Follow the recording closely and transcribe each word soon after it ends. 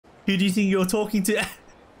Who do you think you're talking to?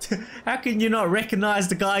 How can you not recognize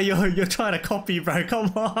the guy you're trying to copy, bro?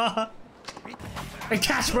 Come on. Hey,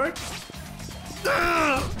 catch, bro.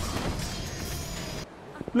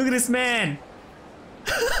 Look at this man.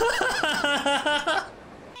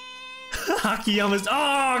 Akiyama's.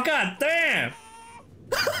 Oh, god damn.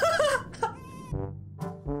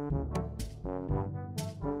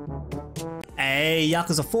 Hey,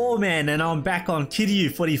 Yakuza 4, man, and I'm back on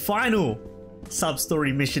Kiryu for the final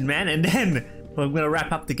sub-story mission, man, and then we're gonna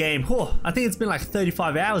wrap up the game. Oh, I think it's been like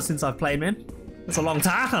 35 hours since I've played, man. That's a long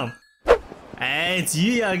time. Hey, it's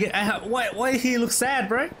you. Why he look sad,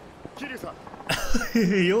 bro?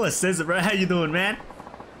 He always says it, bro. How you doing, man?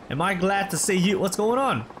 Am I glad to see you? What's going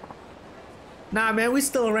on? Nah, man, we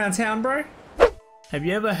still around town, bro. Have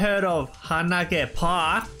you ever heard of Hanage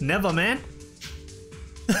Park? Never, man.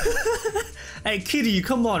 Hey, Kiryu,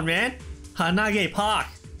 come on, man. Hanage Park.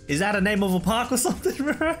 Is that a name of a park or something,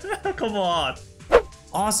 bro? Come on.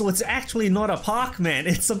 Oh, so it's actually not a park, man.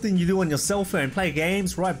 It's something you do on your cell phone. Play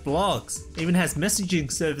games, write blogs. Even has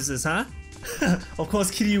messaging services, huh? Of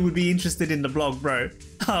course, Kiryu would be interested in the blog, bro.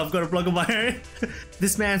 I've got a blog of my own.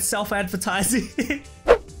 This man's self-advertising.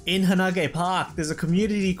 In Hanage Park, there's a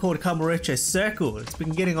community called Kamurocho Circle. It's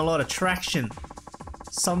been getting a lot of traction.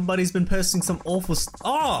 Somebody's been posting some awful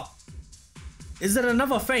oh! Is it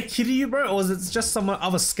another fake Kiryu, bro? Or is it just some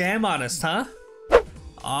other scam artist, huh?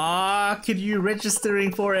 Ah, Kiryu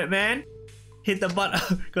registering for it, man. Hit the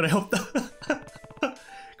button. Gotta help the...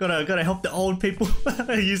 gotta help the old people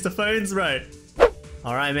use the phones, bro.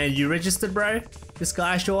 Alright, man, you registered, bro? This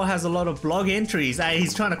guy sure has a lot of blog entries. Hey,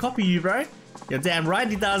 he's trying to copy you, bro. You're damn right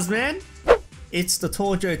he does, man. It's the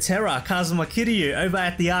Tojo Terra Kazuma Kiryu over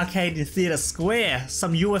at the arcade in Theatre Square.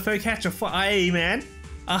 Some UFO catcher for hey, man.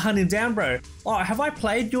 I'll hunt him down, bro. Oh, have I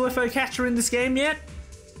played UFO catcher in this game yet?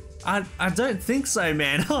 I don't think so,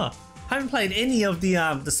 man. Huh. I haven't played any of the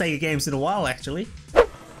Sega games in a while, actually.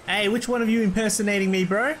 Hey, which one of you impersonating me,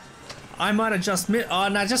 bro? I might have just met. Oh,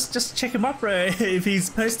 no, just check him up, bro. If he's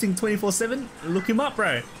posting 24/7, look him up,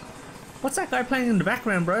 bro. What's that guy playing in the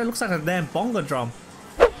background, bro? It looks like a damn bongo drum.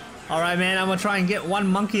 Alright, man, I'm gonna try and get one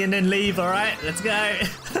monkey and then leave, alright? Let's go.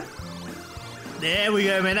 There we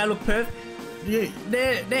go, man. That look perfect. Yeah,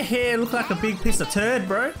 their hair look like a big piece of turd,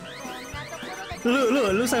 bro.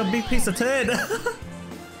 Look, it looks like a big piece of turd.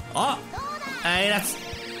 Oh, hey, that's...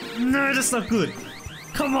 No, that's not good.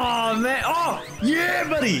 Come on, man. Oh, yeah,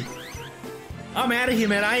 buddy. I'm out of here,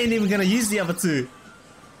 man. I ain't even gonna use the other two.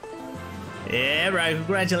 Yeah, bro.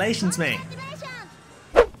 Congratulations, man.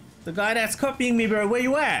 The guy that's copying me, bro. Where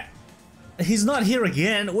you at? He's not here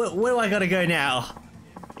again. Where do I gotta go now?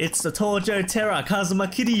 It's the Tojo Terra Kazuma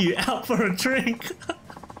Kiryu out for a drink.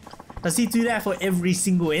 Does he do that for every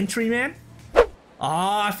single entry, man? Oh,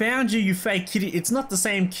 I found you, you fake Kiryu. It's not the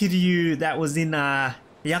same Kiryu that was in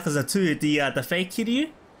Yakuza 2, the fake Kiryu.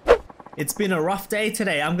 It's been a rough day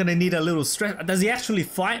today. I'm gonna need a little stress. Does he actually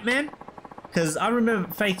fight, man? Because I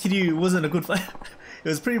remember fake Kiryu wasn't a good fight. It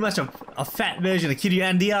was pretty much a fat version of Kiryu,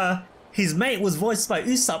 and his mate was voiced by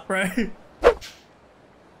Usopp, bro.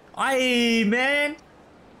 Aye, man.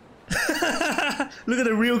 Look at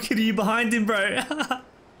the real Kiryu behind him, bro.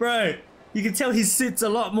 Bro, you can tell his suit's a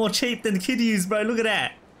lot more cheap than Kiryu's, bro. Look at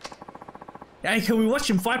that. Hey, can we watch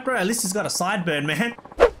him fight, bro? At least he's got a sideburn, man.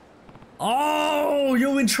 Oh,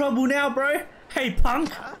 you're in trouble now, bro. Hey,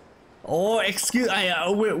 punk. Oh, excuse...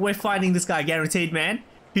 we're fighting this guy, guaranteed, man.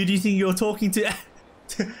 Who do you think you're talking to?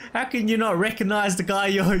 How can you not recognize the guy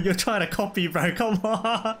you're trying to copy, bro? Come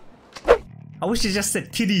on. I wish you just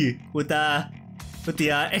said Kiryu with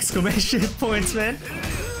the exclamation points, man.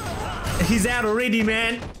 He's out already,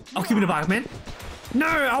 man. Oh, give me the bug, man. No,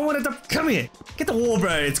 I wanted to... Come here. Get the wall,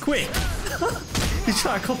 bro. It's quick. You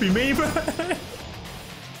try to copy me, bro.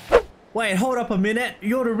 Wait, hold up a minute.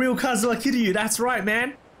 You're the real Kazuma Kiryu. That's right,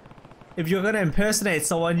 man. If you're gonna impersonate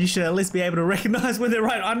someone, you should at least be able to recognize when they're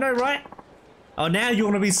right. I know, right? Oh, now you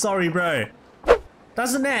wanna be sorry, bro.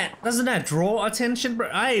 Doesn't that draw attention, bro?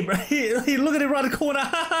 Hey, bro. Look at it right in the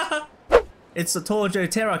corner. It's the Tojo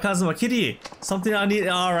Terra Kazuma Kiryu. Something I need.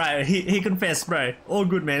 Alright, he confessed, bro. All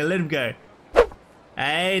good, man. Let him go.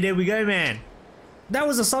 Hey, there we go, man. That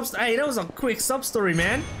was a quick sub-story,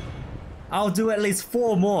 man. I'll do at least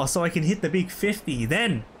 4 more so I can hit the big 50.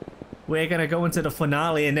 Then we're gonna go into the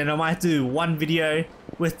finale, and then I might do 1 video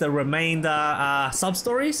with the remainder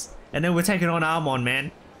sub-stories, and then we're taking on Armon,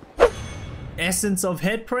 man. Essence of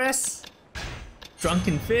Head Press.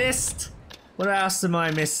 Drunken Fist. What else am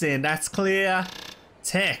I missing? That's clear.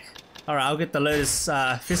 Tech. Alright, I'll get the Lotus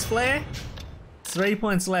Fist Flare. 3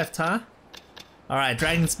 points left, huh? Alright,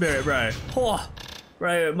 Dragon Spirit, bro. Oh,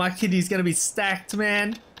 bro, my Kiryu's gonna be stacked,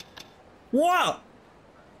 man. What?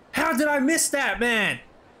 How did I miss that, man?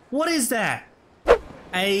 What is that?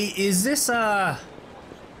 Hey, is this, is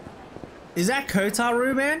that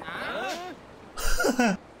Kotaro, man?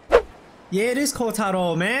 Yeah, it is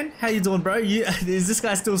Kotaro, man. How you doing, bro? Is this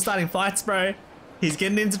guy still starting fights, bro? He's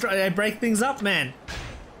getting into try to break things up, man.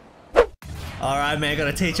 Alright, man,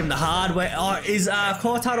 gotta teach him the hard way. Oh, is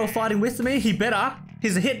Kotaro fighting with me? He better.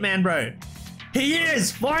 He's a hitman, bro. He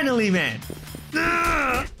is! Finally, man!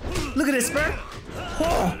 Look at this, bro.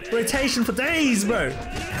 Oh, rotation for days, bro.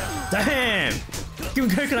 Damn! Give him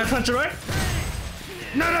coconut puncher, bro.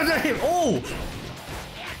 No, him. Oh!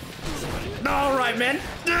 Alright, man.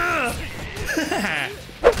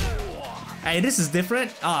 Hey, this is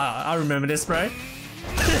different. Ah, I remember this, bro.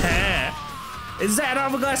 Is that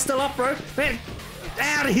other guy still up, bro? Man,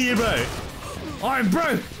 out of here, bro. Alright,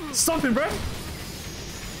 bro. Stop him, bro.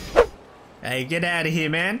 Hey, get out of here,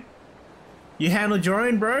 man. You handled your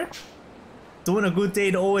own, bro. Doing a good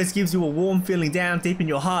deed always gives you a warm feeling down deep in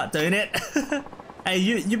your heart, don't it? Hey,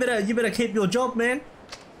 you better keep your job, man.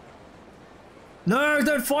 No,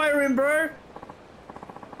 don't fire him, bro.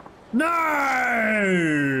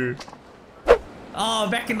 No. Oh,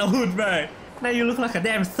 back in the hood, bro. Now you look like a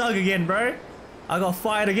damn thug again, bro. I got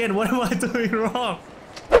fired again. What am I doing wrong?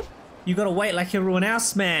 You gotta wait like everyone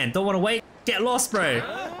else, man. Don't wanna wait. Get lost, bro.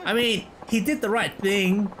 I mean, he did the right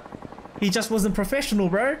thing. He just wasn't professional,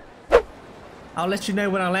 bro. I'll let you know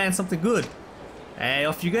when I land something good. Hey,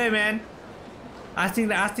 off you go, man. I think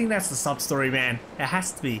that's the sub story, man. It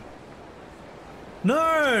has to be.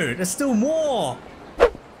 No, there's still more.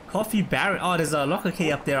 Coffee Baron. Oh, there's a locker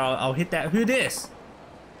key up there. I'll hit that. Who this?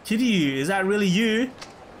 Kiryu, is that really you?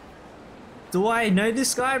 Do I know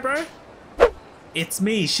this guy, bro? It's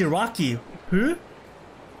me, Shiraki. Who?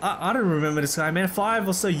 I don't remember this guy, man. 5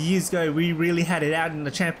 or so years ago, we really had it out in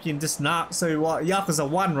the champion this nut. So what? Yakuza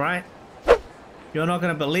 1, right? You're not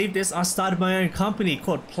gonna believe this. I started my own company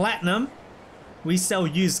called Platinum. We sell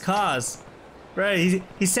used cars. Bro,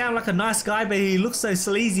 he sounds like a nice guy, but he looks so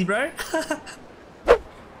sleazy, bro.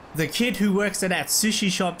 The kid who works at that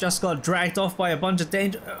sushi shop just got dragged off by a bunch of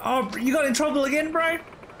danger. Oh, you got in trouble again, bro?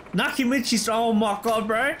 Nakimichi, oh my god,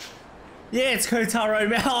 bro. Yeah, it's Kotaro,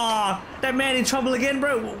 man. Oh, that man in trouble again,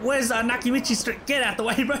 bro. Where's Nakimichi Street? Get out the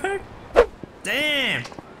way, bro. Damn.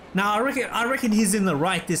 Now, I reckon he's in the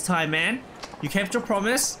right this time, man. You kept your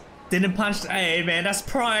promise. Didn't punch. Hey, man, that's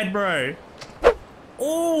pride, bro.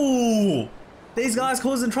 Oh, these guys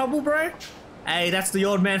causing trouble, bro. Hey, that's the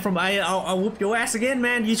old man from I'll whoop your ass again,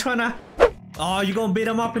 man. You tryna... Oh, you gonna beat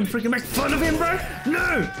him up and freaking make fun of him, bro?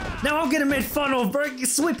 No! Now I'm getting made fun of, bro. You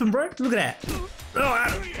sweep him, bro. Look at that. Oh,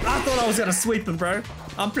 I thought I was gonna sweep him, bro.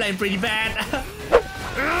 I'm playing pretty bad.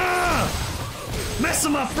 Mess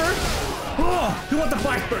him up, bro. Oh, you want the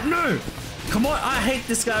bike, bro? No! Come on, I hate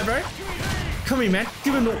this guy, bro. Come here, man.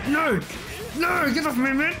 Give him the... No! No, get off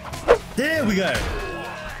me, man. There we go.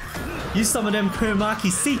 Use some of them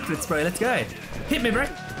Kuromaki secrets, bro. Let's go. Hit me, bro.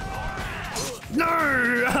 No!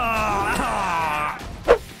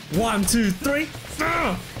 1, 2, 3.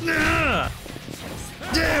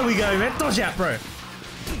 There we go, man. Dodge out, bro.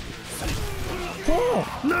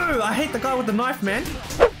 Oh, no. I hate the guy with the knife, man.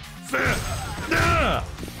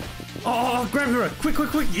 Oh, grab him, bro. Quick, quick,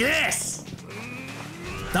 quick. Yes!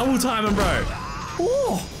 Double timing, bro.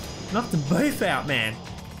 Oh, knocked them both out, man.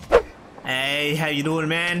 Hey, how you doing,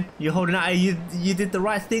 man? You holding out? Hey, you did the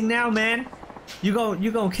right thing now, man. You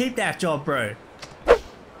gonna keep that job, bro.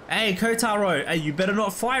 Hey, Kotaro. Hey, you better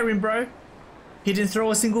not fire him, bro. He didn't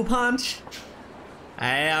throw a single punch.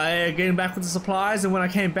 Hey, getting back with the supplies, and when I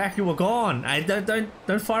came back, you were gone. Hey,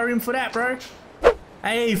 don't fire him for that, bro.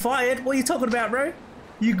 Hey, fired? What are you talking about, bro?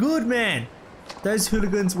 You good, man? Those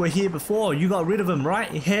hooligans were here before. You got rid of them, right?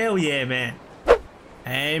 Hell yeah, man.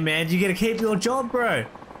 Hey, man, you gotta keep your job, bro.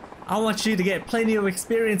 I want you to get plenty of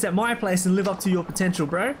experience at my place and live up to your potential,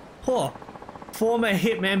 bro. Oh, former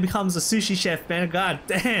hitman becomes a sushi chef, man. God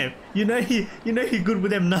damn. You know you're good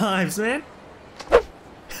with them knives, man.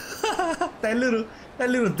 that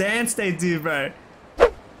little dance they do, bro.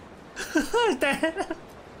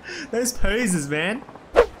 Those poses, man.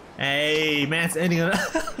 Hey, man's earning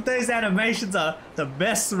those animations are the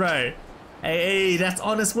best, bro. Hey, that's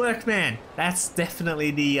honest work, man. That's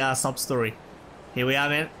definitely the sub story. Here we are,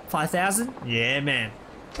 man. 5,000? Yeah, man.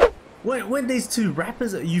 When these two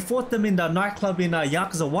rappers, you fought them in the nightclub in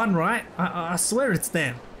Yakuza 1, right? I swear it's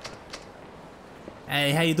them.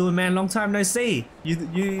 Hey, how you doing, man? Long time no see. You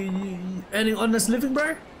earning honest living,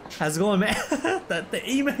 bro? How's it going, man? the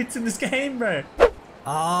emotes in this game, bro.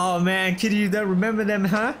 Oh, man, kid, you don't remember them,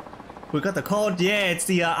 huh? We got the code. Yeah, it's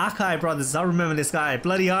the Akai brothers. I remember this guy.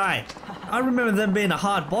 Bloody Eye. I remember them being a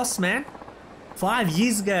hard boss, man. 5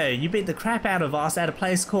 years ago, you beat the crap out of us at a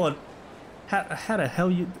place called... How the hell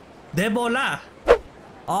you... Debola!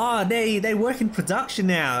 Oh, they work in production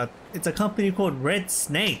now. It's a company called Red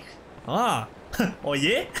Snake. Ah. Oh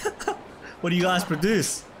yeah? What do you guys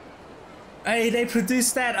produce? Hey, they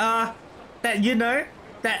produce that, you know,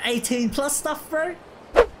 that 18 plus stuff, bro?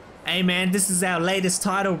 Hey man, this is our latest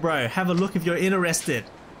title, bro. Have a look if you're interested.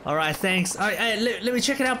 Alright, thanks. Hey, let me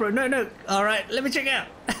check it out, bro. No. Alright, let me check it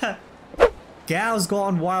out. Gal's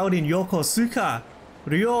gone wild in Yokosuka.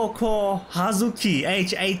 Ryoko Hazuki,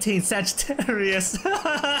 age 18, Sagittarius.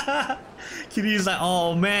 Kiryu's like,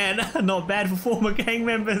 oh man, not bad for former gang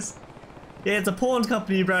members. Yeah, it's a porn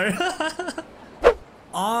company, bro.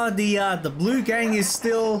 Oh, the blue gang is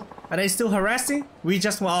still... Are they still harassing? We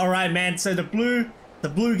just... Well, alright, man. So the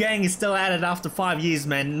blue gang is still at it after 5 years,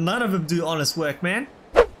 man. None of them do honest work, man.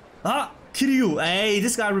 Ah, Kiryu. Hey,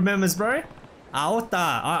 this guy remembers, bro. Aota.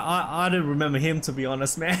 I don't remember him, to be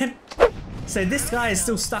honest, man. So this guy is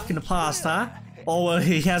still stuck in the past, huh? Oh, well,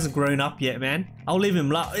 he hasn't grown up yet, man. I'll leave him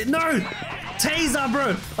No! Taser,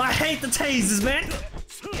 bro! I hate the tasers, man!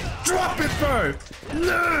 Drop it, bro!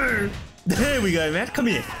 No! There we go, man. Come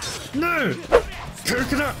here. No!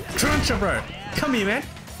 Coconut cruncher, bro. Come here, man.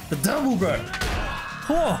 The double, bro.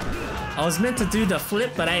 Oh, I was meant to do the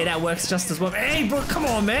flip, but hey, that works just as well. Hey, bro, come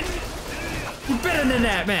on, man. You're better than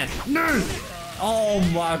that, man. No! Oh,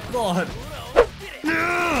 my God.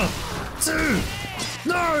 No! Two!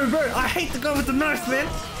 No, bro! I hate to go with the knife, man!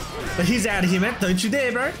 But he's out of here, man. Don't you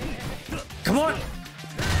dare, bro! Come on!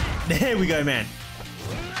 There we go, man.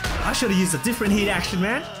 I should have used a different heat action,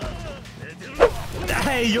 man.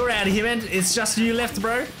 Hey, you're out of here, man. It's just you left,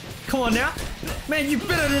 bro. Come on now. Man, you're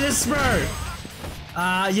better than this, bro.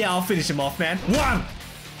 Yeah, I'll finish him off, man. 1,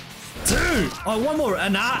 2. Oh, one more.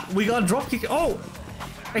 Nah, we got a drop kick. Oh!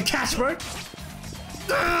 A catch, bro.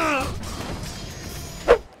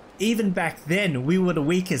 Even back then, we were the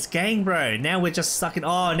weakest gang, bro. Now we're just stuck in...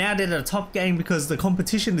 Oh, now they're the top gang because the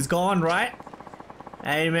competition is gone, right?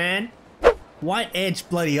 Hey, man. White Edge,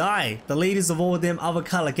 bloody eye. The leaders of all them other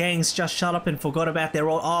color gangs just shut up and forgot about their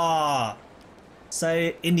role. Oh.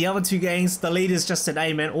 So, in the other two gangs, the leaders just said,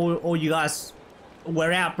 hey, man, all you guys,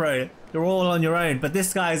 we're out, bro. You're all on your own. But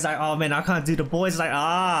this guy's like, oh, man, I can't do the boys. Like,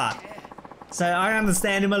 ah. So, I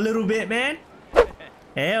understand him a little bit, man.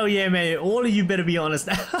 Hell yeah, man. All of you better be honest.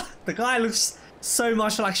 The guy looks so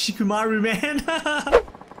much like Shikumaru, man.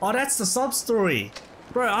 Oh, that's the sub-story.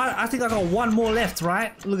 Bro, I think I got one more left,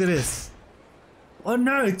 right? Look at this. Oh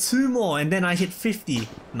no, 2 more and then I hit 50.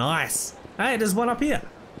 Nice. Hey, there's one up here.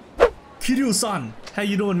 Kiryu-san, how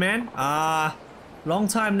you doing, man? Long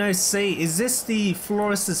time no see. Is this the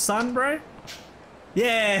florist's son, bro?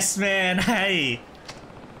 Yes, man. Hey.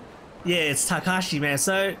 Yeah, it's Takashi, man.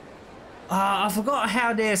 So, I forgot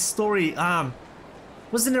how their story,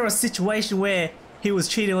 wasn't there a situation where he was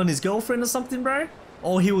cheating on his girlfriend or something, bro?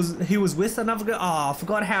 Or he was with another girl? Oh, I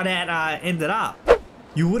forgot how that ended up.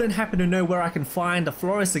 You wouldn't happen to know where I can find the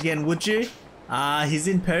florist again, would you? He's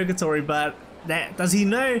in purgatory, but does he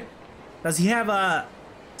know? Does he have a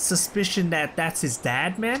suspicion that that's his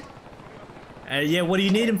dad, man? Yeah, what do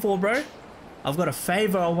you need him for, bro? I've got a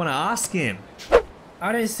favor I want to ask him.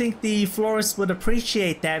 I don't think the florist would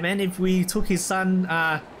appreciate that, man, if we took his son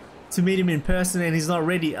to meet him in person and he's not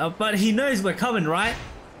ready. But he knows we're coming, right?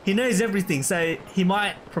 He knows everything, so he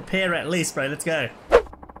might prepare at least, bro. Let's go.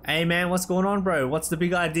 Hey, man, what's going on, bro? What's the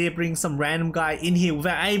big idea bringing some random guy in here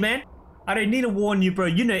without... Hey, man, I don't need to warn you, bro.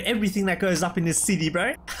 You know everything that goes up in this city,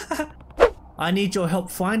 bro. I need your help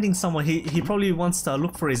finding someone. He probably wants to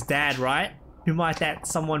look for his dad, right? Who might that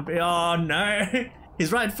someone be? Oh, no.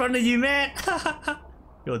 He's right in front of you, man.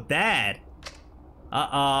 Your dad.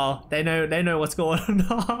 Uh-oh. They know what's going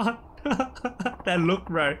on. That look,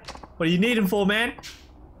 bro. What do you need him for, man?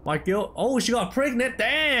 My girl. Oh, she got pregnant.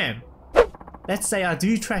 Damn. Let's say I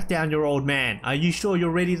do track down your old man. Are you sure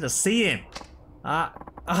you're ready to see him?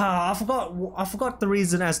 I forgot the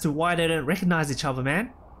reason as to why they don't recognize each other,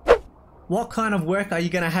 man. What kind of work are you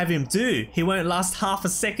gonna have him do? He won't last half a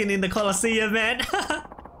second in the Colosseum, man.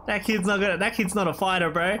 That kid's not a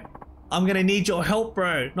fighter, bro. I'm gonna need your help,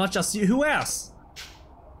 bro. Not just you. Who else?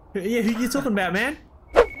 Yeah, who you talking about, man?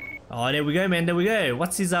 Oh, there we go, man. There we go.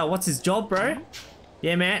 What's his job, bro?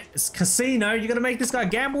 Yeah, man. It's casino. You gonna make this guy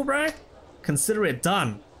gamble, bro? Consider it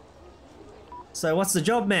done. So what's the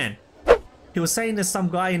job, man? He was saying there's some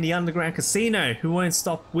guy in the underground casino who won't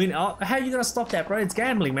stop winning. Oh, how are you gonna stop that, bro? It's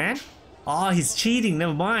gambling, man. Oh, he's cheating.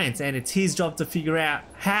 Never mind. And it's his job to figure out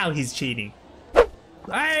how he's cheating.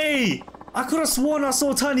 Hey! I could have sworn I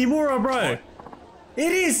saw Tanimura, bro.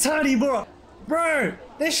 It is Tanimura, bro.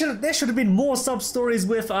 There should have been more sub stories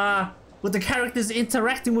with with the characters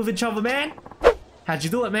interacting with each other, man. How'd you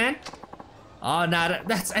do it, man? Oh, nah,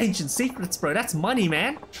 that's ancient secrets, bro. That's money,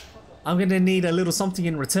 man. I'm gonna need a little something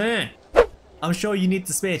in return. I'm sure you need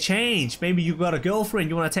to spare change. Maybe you got a girlfriend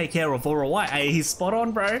you want to take care of or what? Hey, he's spot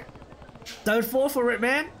on, bro. Don't fall for it,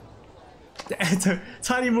 man.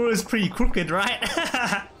 Tanimura is pretty crooked, right?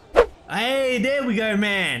 Hey, there we go,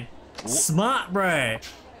 man. Smart, bro.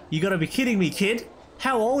 You gotta be kidding me, kid.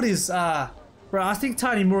 How old is, bro, I think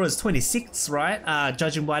Tanimura is 26, right?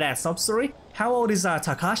 Judging by that sub-story. How old is,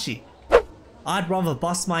 Takashi? I'd rather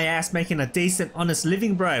bust my ass making a decent, honest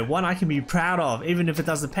living, bro. One I can be proud of, even if it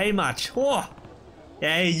doesn't pay much. Oh.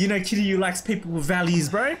 Hey, you know Kiryu likes people with values,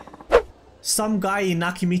 bro. Some guy in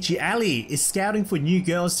Nakamichi Alley is scouting for new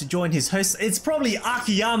girls to join his host. It's probably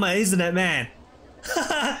Akiyama, isn't it, man?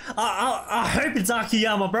 I hope it's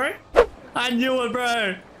Akiyama, bro. I knew it,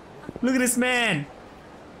 bro. Look at this man.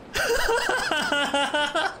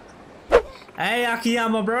 Hey,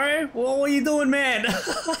 Akiyama, bro. What are you doing, man?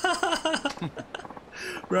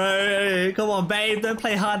 Bro, come on, babe. Don't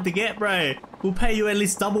play hard to get, bro. We'll pay you at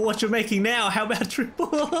least double what you're making now. How about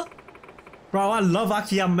triple? Bro, I love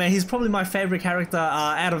Akiyama, man. He's probably my favorite character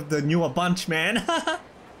out of the newer bunch, man.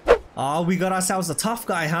 Oh, we got ourselves a tough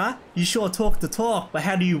guy, huh? You sure talk the talk, but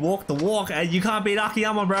how do you walk the walk? You can't beat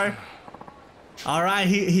Akiyama, bro. Alright,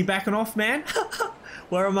 he backing off, man.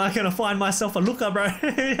 Where am I gonna find myself a looker, bro?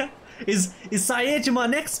 Is Saejima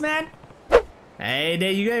next, man? Hey,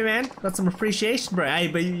 there you go, man. Got some appreciation, bro. Hey,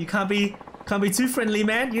 but you can't be too friendly,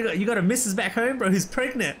 man. You got a missus back home, bro, who's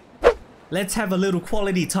pregnant. Let's have a little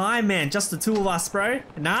quality time, man. Just the two of us, bro.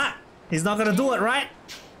 Nah, he's not gonna do it, right?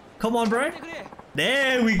 Come on, bro.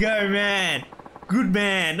 There we go, man. Good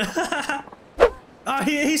man. Oh,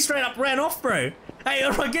 he straight up ran off, bro. Hey,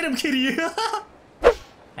 alright, get him, Kiryu.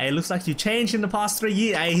 Hey, looks like you changed in the past 3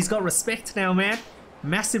 years. Hey, he's got respect now, man.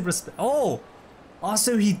 Massive respect. Oh,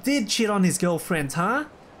 so he did cheat on his girlfriend, huh?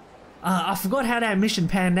 I forgot how that mission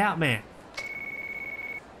panned out, man.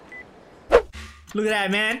 Look at that,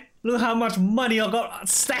 man. Look how much money I got.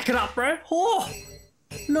 Stack it up, bro. Oh,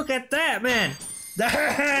 look at that, man.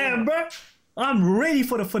 Damn, bro. I'm ready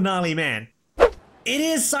for the finale, man. It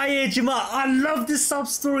is Saejima. I love this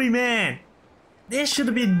sub-story, man. There should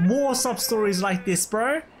have been more sub-stories like this,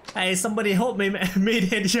 bro. Hey, somebody help me, man.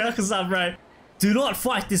 Meathead Yakuza, bro. Do not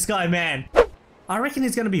fight this guy, man. I reckon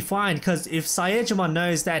he's gonna be fine, because if Saejima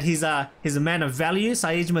knows that he's a man of value,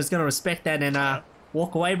 Saejima's gonna respect that and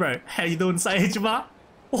walk away, bro. How you doing, Saejima?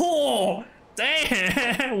 Oh,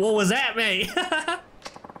 damn. What was that, mate?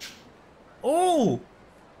 Oh,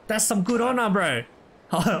 that's some good honor, bro.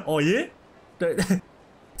 Oh, yeah?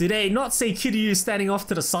 Do they not see Kiryu standing off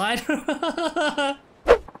to the side? Oh,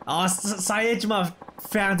 Saejima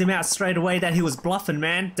found him out straight away that he was bluffing,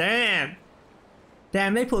 man. Damn.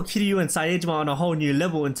 Damn, they put Kiryu and Saejima on a whole new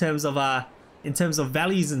level in terms of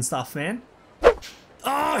values and stuff, man.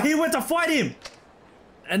 Oh, he went to fight him.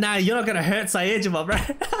 And now you're not gonna hurt Saejima, bro.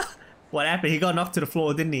 What happened? He got knocked to the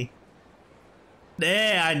floor, didn't he?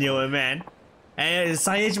 There, I knew it, man. Hey,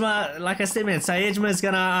 Saejima, like I said, man, Saejima is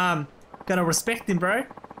gonna respect him, bro.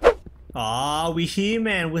 Oh, we here,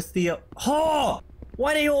 man, with the oh,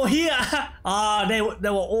 why they all here? Ah, they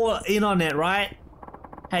were all in on it, right?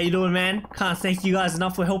 How you doing, man? Can't thank you guys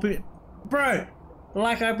enough for helping, bro.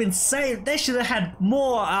 Like I've been saying, they should have had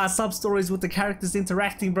more sub stories with the characters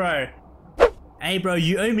interacting, bro. Hey, bro,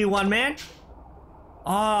 you owe me one, man.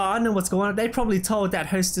 Oh, I know what's going on. They probably told that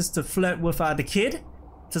hostess to flirt with the kid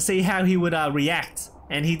to see how he would react,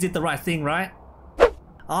 and he did the right thing, right?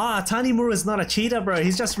 Ah, Tanimura is not a cheater, bro.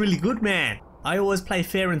 He's just really good, man. I always play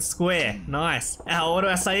fair and square. Nice. What do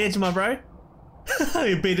I say, Saejima, bro?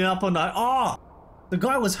 You're beating up on that. Oh, the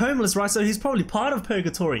guy was homeless, right? So he's probably part of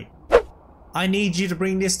purgatory. I need you to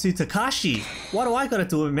bring this to Takashi. What do I gotta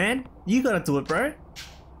do it, man? You gotta do it, bro.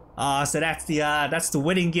 Ah, so that's the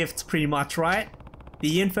wedding gift, pretty much, right?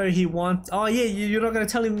 The info he wants. Oh yeah, you're not gonna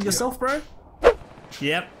tell him yourself, bro?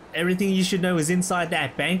 Yep. Everything you should know is inside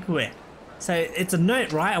that banquet. So it's a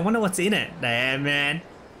note, right? I wonder what's in it. Damn, man.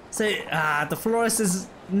 So the florist is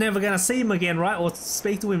never gonna see him again, right? Or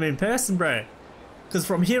speak to him in person, bro. Because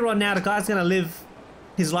from here on now, the guy's gonna live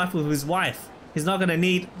his life with his wife. He's not gonna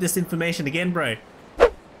need this information again, bro.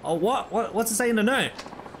 Oh, what's it say in the note?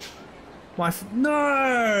 Wife?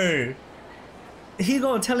 No. He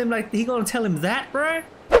gonna tell him that, bro?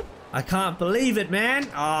 I can't believe it, man.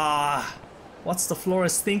 Ah. What's the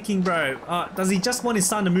florist thinking, bro? Does he just want his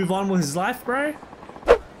son to move on with his life, bro?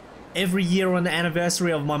 Every year on the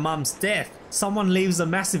anniversary of my mum's death, someone leaves a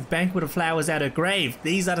massive banquet of flowers at her grave.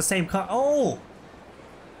 These are the same kind. Oh!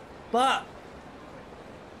 But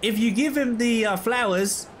if you give him the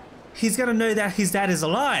flowers, he's gonna know that his dad is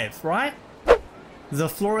alive, right? The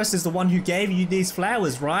florist is the one who gave you these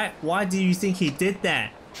flowers, right? Why do you think he did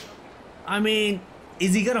that? I mean,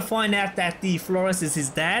 is he gonna find out that the florist is his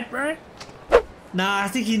dad, bro? Nah, I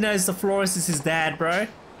think he knows the florist is his dad, bro.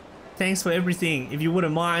 Thanks for everything. If you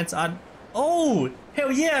wouldn't mind, I'd... Oh,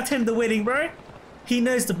 hell yeah, attend the wedding, bro. He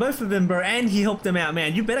knows the both of them, bro, and he helped them out,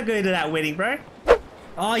 man. You better go to that wedding, bro.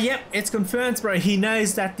 Oh, yep, it's confirmed, bro. He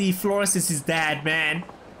knows that the florist is his dad, man.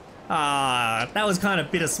 Ah, that was kind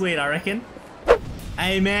of bittersweet, I reckon.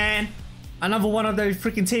 Hey, man. Another one of those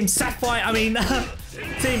freaking Team Sapphire, Team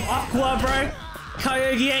Aqua, bro.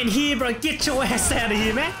 Kyogi ain't here, bro. Get your ass out of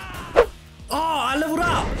here, man. Oh, I leveled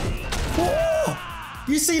up. Oh,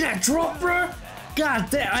 you see that drop, bro? God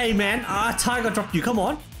damn. Hey, man. Tiger dropped you. Come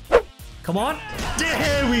on. Come on.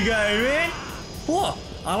 There we go, man. Whoa.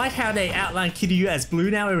 I like how they outline Kiryu as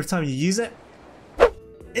blue now every time you use it.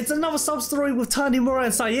 It's another sub-story with Tanimura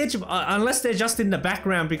and Saejima, unless they're just in the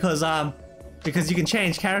background because you can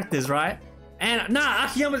change characters, right? And nah,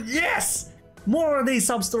 Akiyama, yes! More of these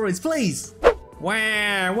sub-stories, please!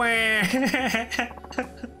 Wah, wah.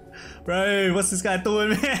 Bro, what's this guy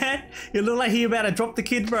doing, man? You look like he about to drop the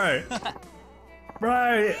kid, bro.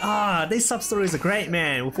 Bro, these sub-stories are great,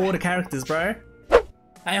 man, with all the characters, bro.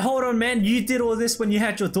 Hey, hold on, man. You did all this when you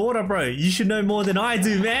had your daughter, bro. You should know more than I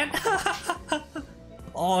do, man.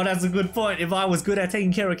 Oh, that's a good point. If I was good at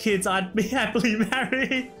taking care of kids, I'd be happily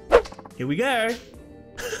married. Here we go.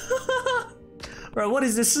 Bro, what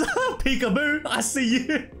is this? Peekaboo, I see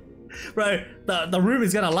you. Bro, the room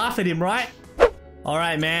is gonna laugh at him, right?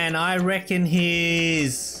 Alright, man. I reckon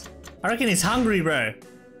he's hungry, bro.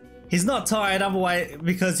 He's not tired otherwise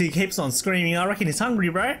because he keeps on screaming. I reckon he's hungry,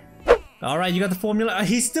 bro. Alright, you got the formula.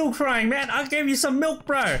 He's still crying, man. I gave you some milk,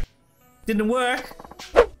 bro. Didn't work.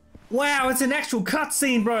 Wow, it's an actual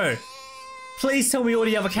cutscene, bro. Please tell me all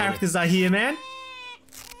the other characters are here, man.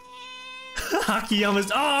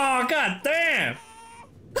 Akiyama's... Oh, god damn.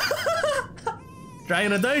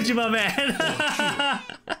 Dragon of Dojima, man.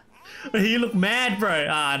 He look mad, bro.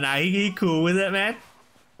 Ah, nah, he cool with it, man.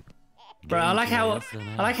 Bro, I like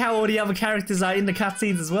how all the other characters are in the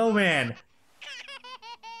cutscenes as well, man.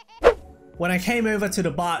 When I came over to the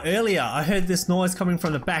bar earlier, I heard this noise coming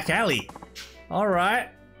from the back alley. Alright.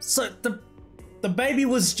 So, the baby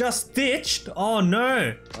was just ditched? Oh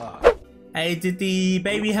no. Hey, did the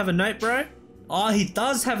baby have a note, bro? Oh, he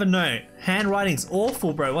does have a note. Handwriting's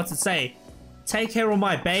awful, bro. What's it say? Take care of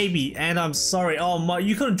my baby, and I'm sorry. Oh my,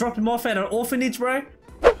 you couldn't drop him off at an orphanage, bro?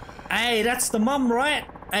 Hey, that's the mum, right?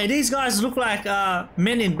 Hey, these guys look like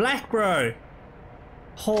men in black, bro.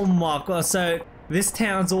 Oh my god, so... This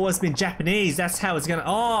town's always been Japanese, that's how it's gonna...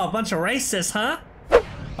 Oh, a bunch of racists, huh?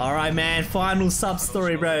 Alright, man, final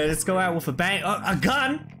sub-story, bro. Let's go out with a bang. Oh, a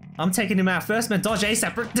gun? I'm taking him out first, man. Dodge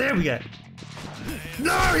ASAP, bro. There we go.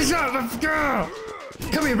 No, he's not!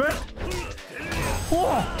 Come here, bro.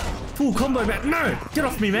 Oh, full combo, man. No, get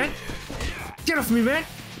off me, man. Get off me, man.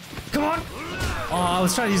 Come on. Oh, I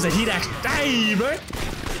was trying to use a heat action. Hey, bro.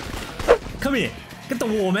 Come here. Get the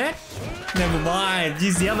wall, man. Never mind.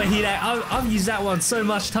 Use the other heat action. I've used that one so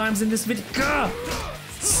much times in this video. Gah!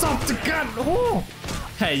 Stop the gun. Oh.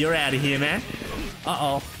 Hey, you're out of here, man.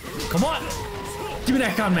 Uh-oh. Come on. Give me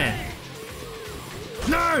that gun, man.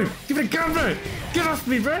 No! Give me the gun, bro. Get off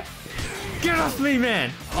me, bro. Get off me,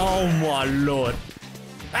 man. Oh, my lord.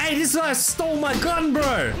 Hey, this guy stole my gun,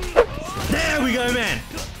 bro. There we go, man.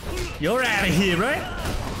 You're out of here, bro.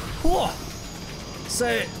 Whoa.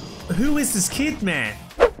 So, who is this kid, man?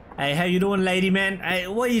 Hey, how you doing, lady, man? Hey,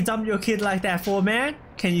 what you dumped your kid like that for, man?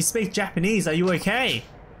 Can you speak Japanese? Are you okay?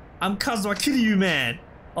 I'm Kazuma Kiryu, man.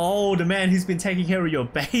 Oh, the man who's been taking care of your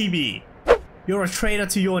baby. You're a traitor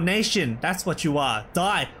to your nation. That's what you are.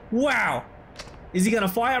 Die. Wow. Is he gonna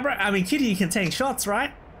fire, bro? I mean, Kiryu can take shots,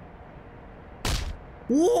 right?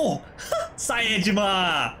 Whoa.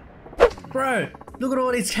 Saejima. Bro, look at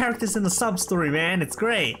all these characters in the sub-story, man. It's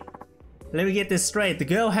great. Let me get this straight. The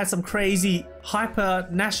girl had some crazy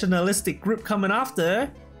hyper-nationalistic group coming after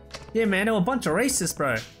her. Yeah, man, they were a bunch of racists,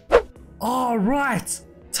 bro. Oh, right.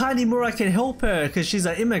 Tanimura can help her because she's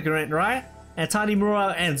an immigrant, right? And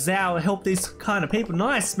Tanimura and Zhao help these kind of people.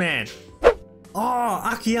 Nice, man. Oh,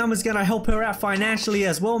 Akiyama's gonna help her out financially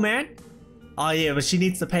as well, man. Oh, yeah, but she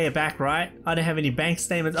needs to pay it back, right? I don't have any bank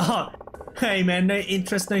statements. Oh, hey, man, no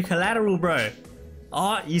interest, no collateral, bro.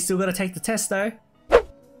 Oh, you still gotta take the test, though.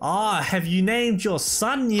 Oh, have you named your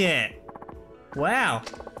son yet? Wow.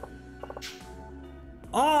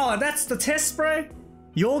 Oh, that's the test, bro?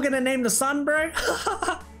 You're gonna name the son, bro?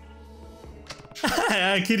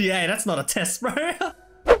 Kiryu, hey, that's not a test, bro.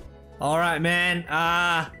 Alright, man.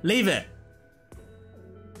 Leave it.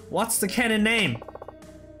 What's the canon name?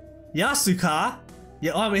 Yasuka?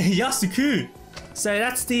 Yeah, I mean Yasuku. So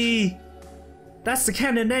that's the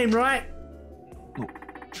canon name, right?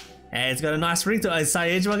 Hey, it's got a nice ring to it.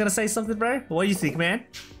 Saejima gonna say something, bro? What do you think, man?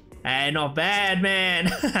 Hey, not bad,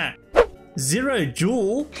 man. Zero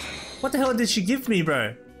Jewel? What the hell did she give me,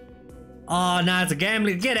 bro? Oh, no, it's a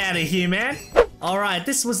gambling. Get out of here, man. Alright,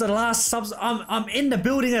 this was the last subs. I'm in the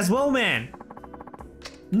building as well, man.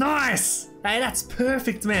 Nice. Hey, that's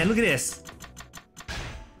perfect, man. Look at this.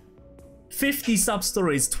 50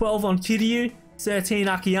 sub-stories. 12 on Kiryu, 13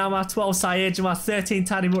 Akiyama, 12 Saejima, 13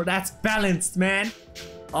 Tanimura. That's balanced, man.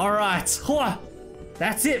 Alright.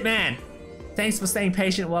 That's it, man. Thanks for staying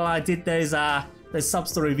patient while I did those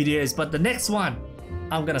sub-story videos. But the next one,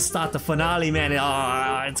 I'm gonna start the finale, man.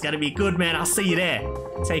 Oh, it's gonna be good, man. I'll see you there.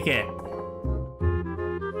 Take care.